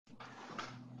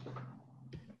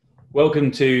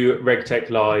Welcome to RegTech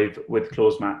Live with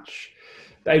Clause Match.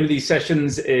 The aim of these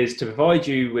sessions is to provide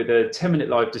you with a 10-minute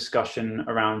live discussion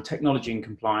around technology and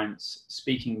compliance,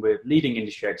 speaking with leading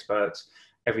industry experts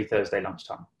every Thursday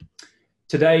lunchtime.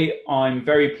 Today, I'm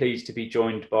very pleased to be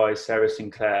joined by Sarah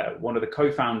Sinclair, one of the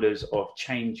co-founders of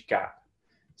ChangeGap.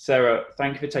 Sarah,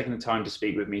 thank you for taking the time to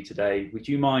speak with me today. Would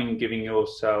you mind giving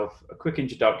yourself a quick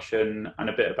introduction and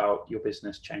a bit about your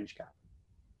business, ChangeGap?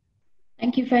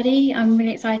 Thank you, Freddie. I'm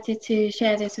really excited to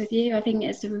share this with you. I think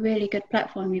it's a really good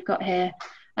platform you've got here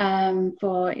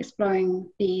for exploring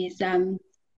these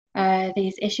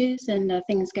issues and the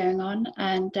things going on,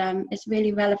 and it's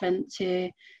really relevant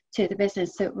to the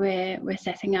business that we're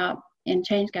setting up in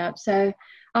ChangeGap. So,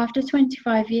 after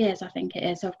 25 years, I think it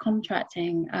is, of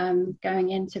contracting,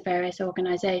 going into various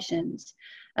organisations,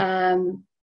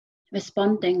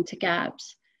 responding to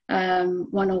gaps,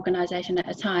 one organisation at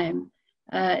a time.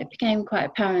 It became quite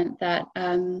apparent that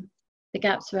the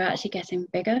gaps were actually getting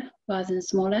bigger rather than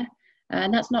smaller.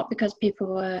 And that's not because people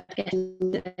were getting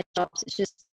their jobs, it's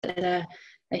just a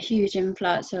huge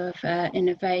influx of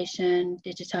innovation,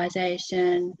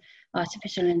 digitization,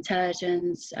 artificial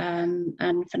intelligence,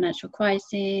 and financial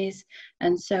crises,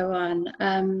 and so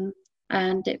on.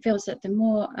 And it feels that the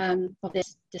more of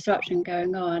this disruption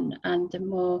going on and the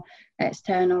more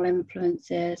external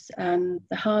influences, the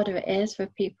harder it is for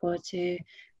people to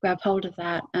grab hold of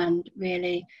that and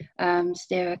really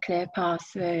steer a clear path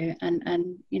through and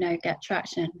get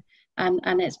traction.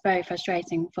 And it's very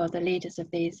frustrating for the leaders of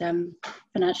these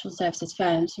financial services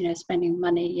firms, spending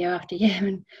money year after year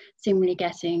and seemingly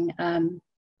getting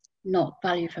not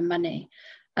value for money.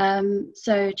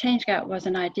 So ChangeGap was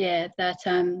an idea that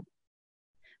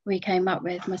we came up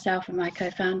with, myself and my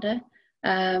co-founder,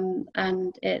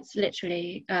 and it's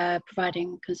literally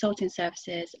providing consulting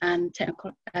services and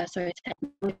technology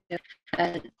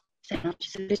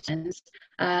solutions,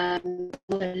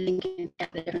 linking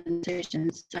together different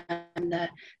solutions in the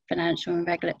financial and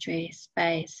regulatory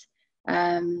space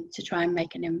to try and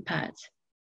make an impact.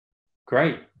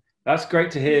 Great. That's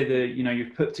great to hear that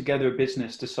you've put together a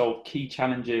business to solve key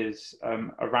challenges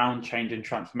around change and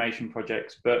transformation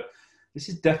projects, but this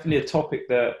is definitely a topic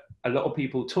that a lot of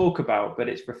people talk about, but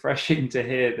it's refreshing to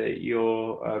hear that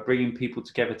you're bringing people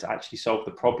together to actually solve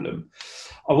the problem.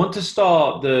 I want to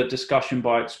start the discussion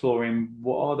by exploring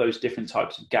what are those different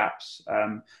types of gaps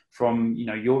from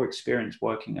your experience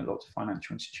working at lots of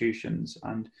financial institutions.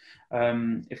 And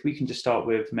if we can just start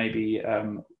with maybe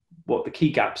what the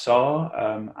key gaps are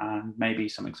and maybe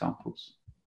some examples.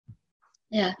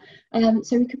 Yeah,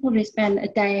 so we could probably spend a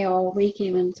day or a week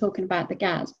even talking about the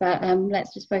gaps, but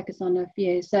let's just focus on a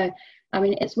few. So, I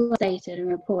mean, it's well stated and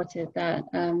reported that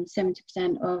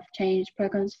 70% of change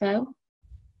programs fail,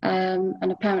 and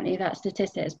apparently that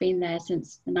statistic has been there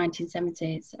since the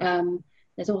 1970s.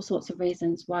 There's all sorts of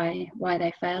reasons why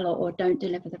they fail or don't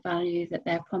deliver the value that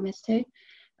they're promised to.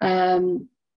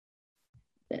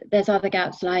 There's other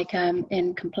gaps like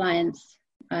in compliance.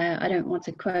 I don't want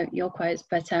to quote your quotes,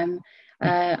 but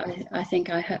I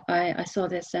think I saw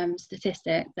this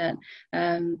statistic that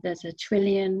there's £1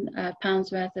 trillion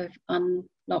worth of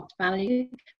unlocked value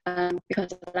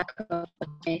because of the lack of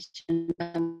automation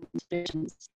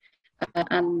solutions,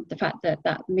 and the fact that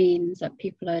that means that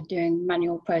people are doing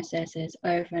manual processes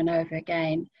over and over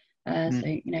again.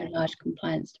 So large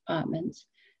compliance departments.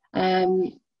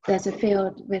 There's a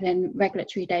field within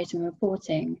regulatory data and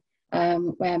reporting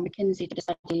where McKinsey did a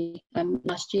study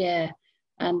last year.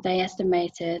 And they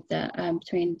estimated that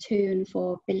between £2 and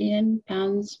 £4 billion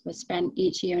was spent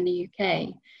each year in the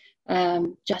UK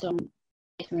just on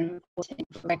data and reporting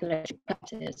for regulatory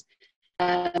purposes.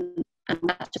 And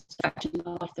that's just a fraction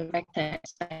of the RegTech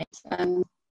space.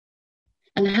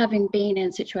 And having been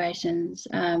in situations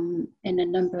in a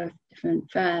number of different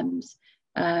firms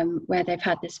where they've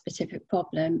had this specific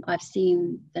problem, I've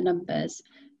seen the numbers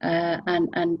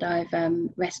and I've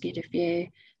rescued a few.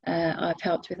 I've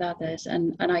helped with others,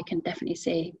 and I can definitely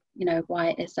see, why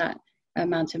it is that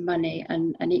amount of money,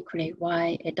 and equally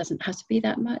why it doesn't have to be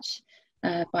that much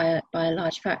by a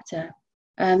large factor.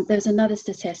 There's another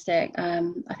statistic.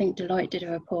 I think Deloitte did a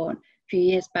report a few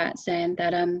years back saying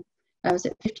that was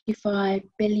it 55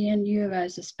 billion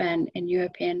euros are spent in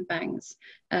European banks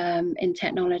in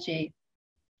technology,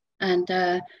 and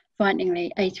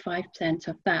frighteningly 85%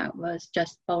 of that was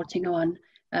just bolting on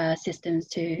systems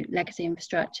to legacy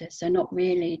infrastructure, so not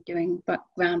really doing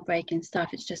groundbreaking stuff.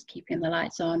 It's just keeping the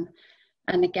lights on.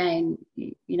 And again,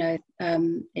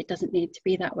 it doesn't need to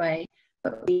be that way,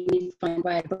 but we need to find a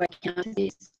way of breaking out of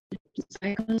these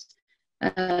cycles.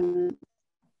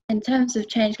 in terms of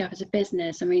Change Gap as a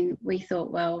business, I mean, we thought,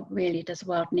 well, really, does the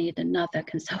world need another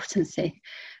consultancy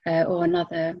or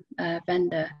another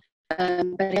vendor?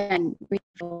 But again, we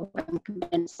feel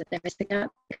convinced that there is a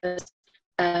gap, because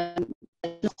there's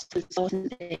lots of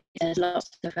consultancy, there's lots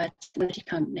of technology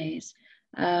companies,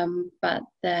 but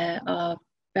there are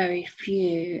very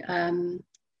few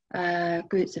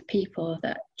groups of people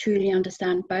that truly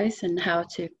understand both and how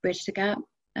to bridge the gap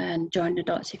and join the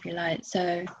dots, if you like.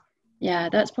 So yeah,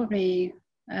 that's probably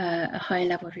a high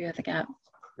level view of the gap.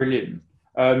 Brilliant.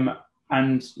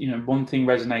 And one thing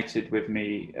resonated with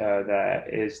me there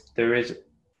is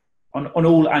on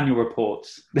all annual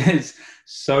reports, there's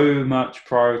so much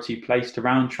priority placed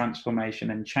around transformation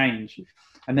and change.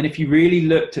 And then if you really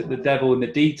looked at the devil in the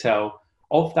detail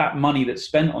of that money that's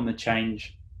spent on the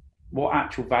change, what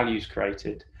actual value is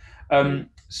created?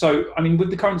 So, I mean, with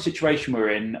the current situation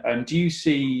we're in, do you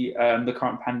see the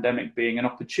current pandemic being an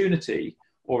opportunity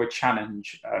or a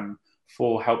challenge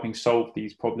for helping solve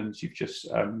these problems you've just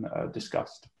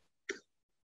discussed?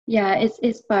 Yeah,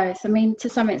 it's both. I mean, to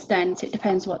some extent, it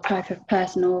depends what type of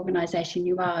person or organisation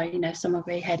you are. Some will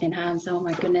be head in hands, oh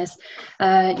my goodness,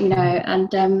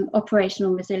 and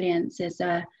operational resilience is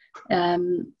a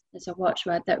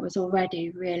watchword that was already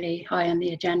really high on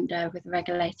the agenda with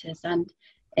regulators and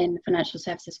in financial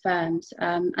services firms.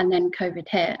 And then COVID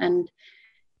hit, and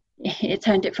it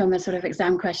turned it from a sort of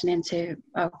exam question into,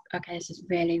 oh, okay, this is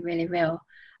really, really real.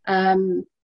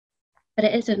 But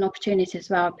it is an opportunity as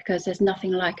well, because there's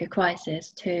nothing like a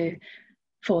crisis to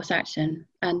force action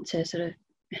and to sort of,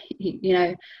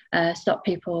 stop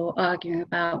people arguing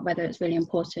about whether it's really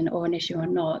important or an issue or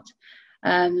not.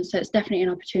 So it's definitely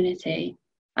an opportunity.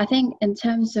 I think in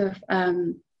terms of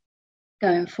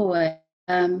going forward,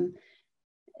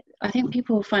 I think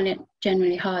people find it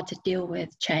generally hard to deal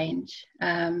with change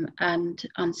and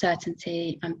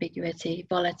uncertainty, ambiguity,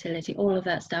 volatility, all of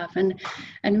that stuff. And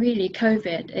really,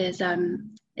 COVID is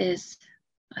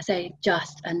I say,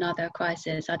 just another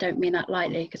crisis. I don't mean that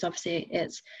lightly, because obviously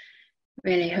it's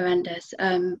really horrendous.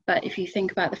 But if you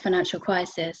think about the financial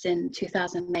crisis in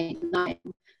 2008-9,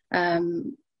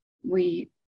 we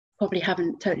probably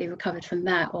haven't totally recovered from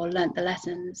that or learnt the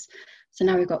lessons. So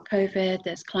now we've got COVID,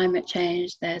 there's climate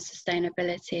change, there's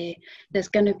sustainability, there's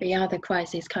going to be other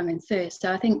crises coming through.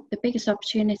 So I think the biggest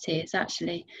opportunity is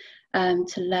actually to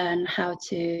learn how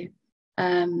to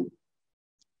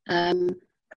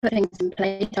put things in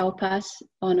place to help us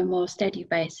on a more steady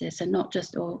basis, and not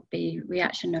just all be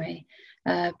reactionary,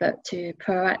 but to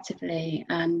proactively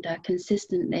and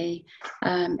consistently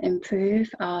improve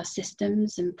our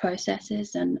systems and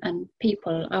processes and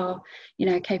people, our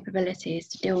capabilities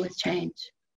to deal with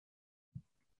change.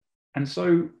 And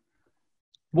so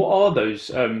what are those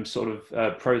sort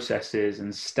of processes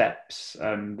and steps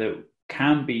that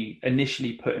can be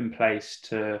initially put in place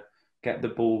to get the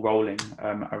ball rolling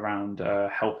around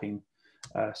helping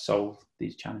solve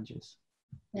these challenges?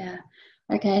 Yeah.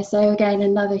 Okay. So again,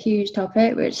 another huge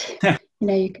topic, which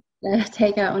you could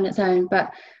take out on its own. But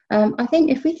I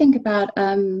think if we think about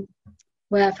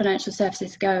where financial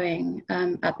services is going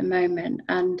at the moment,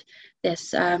 and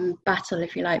this battle,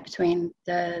 if you like, between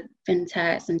the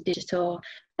fintechs and digital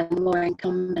and more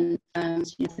incumbent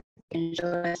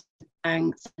insurers,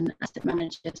 banks, and asset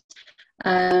managers.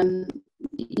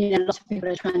 Lots of people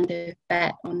are trying to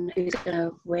bet on who's going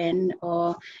to win,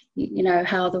 or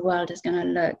how the world is going to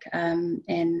look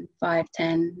in 5,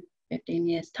 10, 15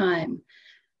 years time.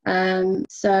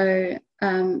 So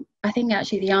I think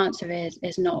actually the answer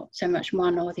is not so much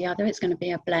one or the other. It's going to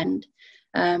be a blend,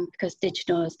 because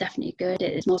digital is definitely good.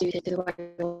 It is more suited to the way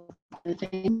you're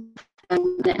living,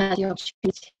 and it has the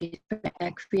opportunity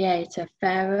to create a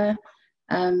fairer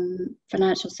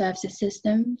financial services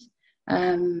systems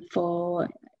for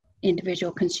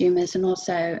individual consumers, and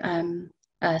also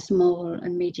small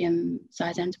and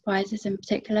medium-sized enterprises in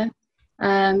particular.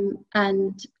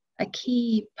 And a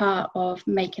key part of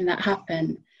making that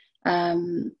happen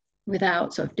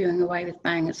without sort of doing away with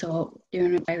banks or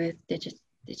doing away with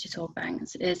digital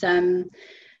banks is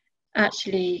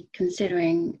actually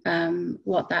considering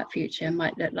what that future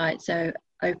might look like. So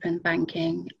open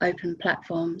banking, open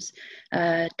platforms,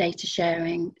 data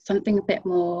sharing, something a bit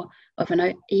more of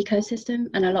an ecosystem.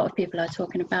 And a lot of people are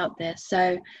talking about this.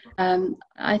 So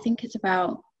I think it's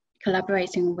about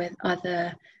collaborating with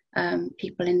other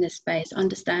people in this space,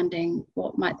 understanding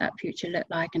what might that future look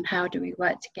like and how do we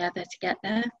work together to get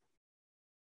there.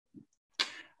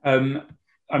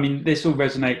 I mean, this all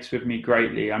resonates with me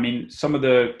greatly. I mean, some of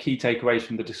the key takeaways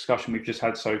from the discussion we've just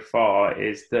had so far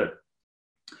is that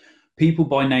people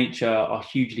by nature are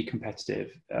hugely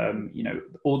competitive.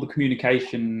 All the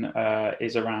communication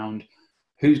is around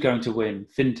who's going to win?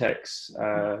 Fintechs,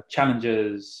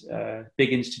 challengers,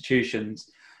 big institutions.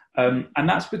 And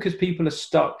that's because people are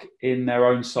stuck in their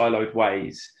own siloed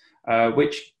ways,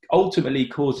 which ultimately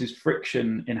causes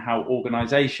friction in how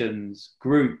organizations,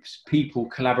 groups, people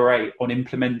collaborate on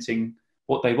implementing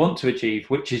what they want to achieve,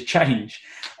 which is change.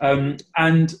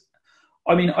 And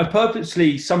I mean, I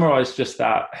purposely summarized just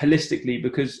that holistically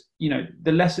because, you know,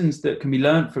 the lessons that can be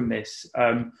learned from this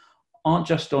aren't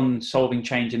just on solving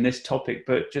change in this topic,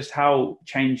 but just how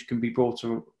change can be brought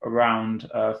around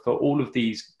for all of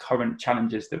these current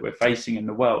challenges that we're facing in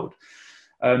the world.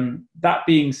 That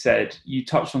being said, you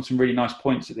touched on some really nice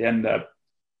points at the end there.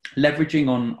 Leveraging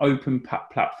on open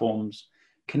platforms,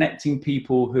 connecting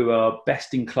people who are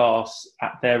best in class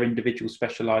at their individual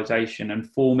specialization and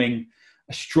forming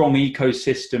a strong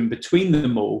ecosystem between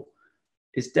them all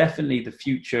is definitely the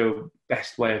future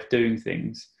best way of doing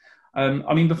things.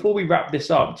 I mean, before we wrap this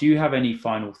up, do you have any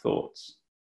final thoughts?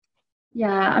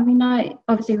 Yeah, I mean,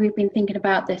 obviously we've been thinking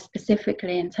about this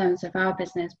specifically in terms of our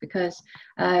business because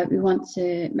we want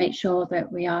to make sure that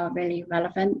we are really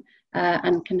relevant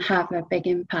and can have a big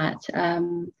impact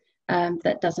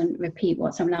that doesn't repeat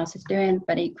what someone else is doing,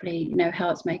 but equally, you know,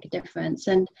 helps make a difference.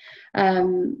 And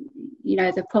you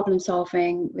know, the problem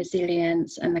solving,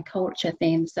 resilience, and the culture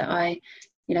themes that I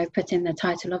put in the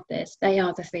title of this, they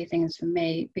are the three things for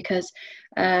me, because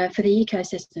for the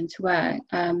ecosystem to work,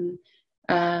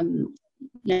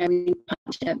 we need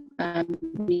partnership,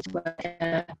 we need to work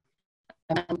together,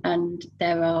 and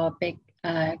there are big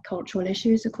cultural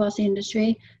issues across the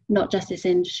industry, not just this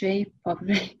industry,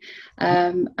 probably.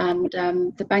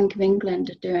 The Bank of England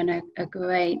are doing a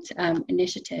great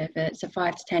initiative. It's a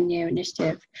 5 to 10 year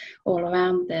initiative all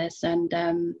around this, and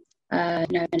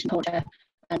culture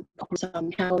and problem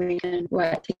solving, how we can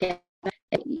work together.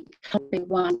 It can't be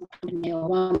one company or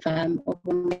one firm or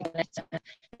one regulator.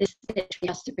 This literally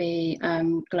has to be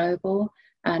global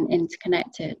and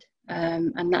interconnected,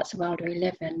 and that's the world we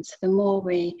live in. So the more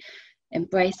we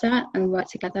embrace that and work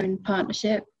together in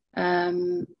partnership,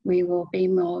 we will be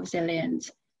more resilient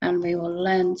and we will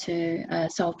learn to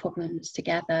solve problems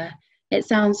together. It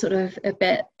sounds sort of a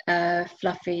bit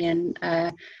fluffy and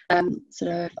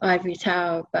sort of ivory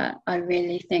tower, but I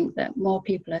really think that more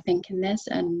people are thinking this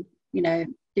and, you know,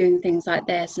 doing things like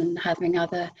this and having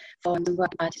other forums and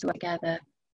work parties together.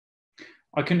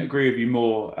 I couldn't agree with you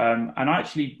more. And I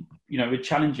actually, would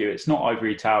challenge you. It's not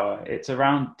ivory tower. It's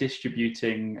around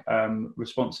distributing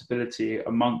responsibility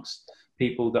amongst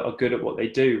people that are good at what they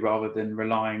do, rather than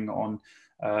relying on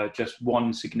just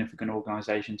one significant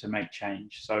organisation to make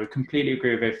change. So completely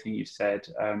agree with everything you've said,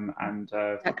 and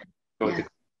enjoyed the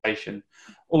conversation.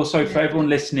 Also, for everyone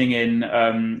listening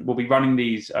in, we'll be running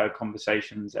these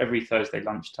conversations every Thursday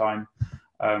lunchtime.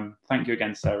 Thank you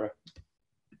again, Sarah.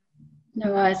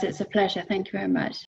 No worries, it's a pleasure. Thank you very much.